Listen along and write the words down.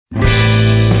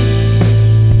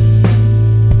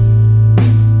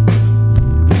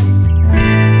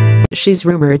she's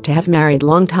rumored to have married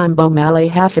longtime beau Moulay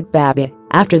Hafid Babaa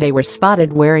after they were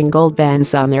spotted wearing gold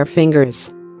bands on their fingers.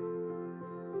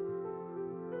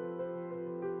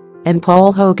 And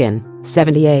Paul Hogan,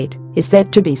 78, is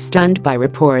said to be stunned by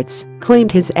reports,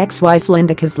 claimed his ex-wife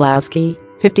Linda Kozlowski,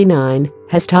 59,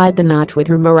 has tied the knot with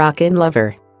her Moroccan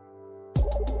lover.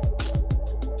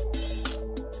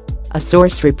 A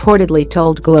source reportedly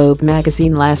told Globe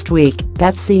magazine last week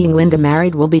that seeing Linda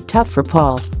married will be tough for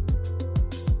Paul.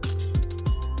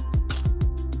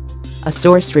 A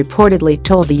source reportedly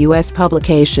told the US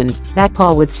publication that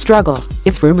Paul would struggle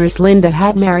if rumors Linda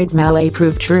had married Moulay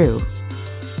proved true.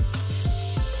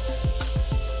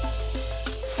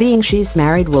 Seeing she's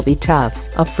married will be tough,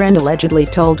 a friend allegedly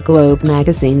told Globe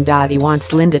magazine. He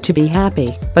wants Linda to be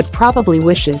happy, but probably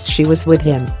wishes she was with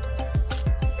him.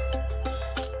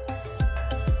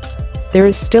 There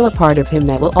is still a part of him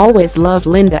that will always love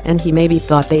Linda, and he maybe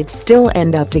thought they'd still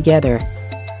end up together.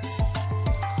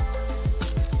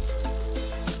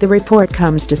 The report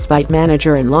comes despite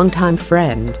manager and longtime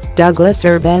friend Douglas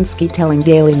Urbanski telling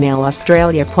Daily Mail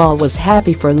Australia Paul was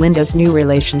happy for Linda's new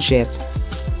relationship.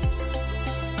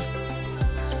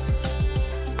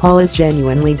 Paul is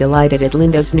genuinely delighted at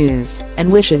Linda's news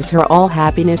and wishes her all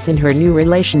happiness in her new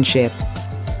relationship.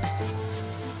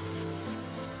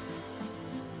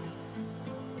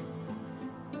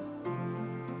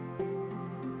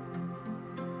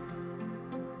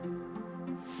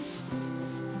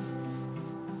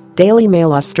 Daily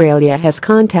Mail Australia has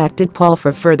contacted Paul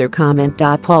for further comment.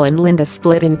 Paul and Linda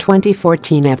split in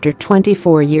 2014 after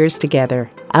 24 years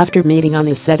together, after meeting on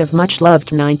the set of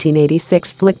much-loved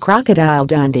 1986 flick Crocodile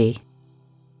Dundee.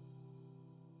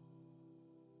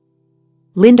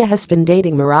 Linda has been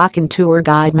dating Moroccan tour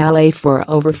guide Moulay for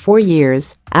over 4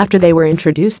 years, after they were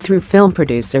introduced through film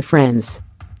producer friends.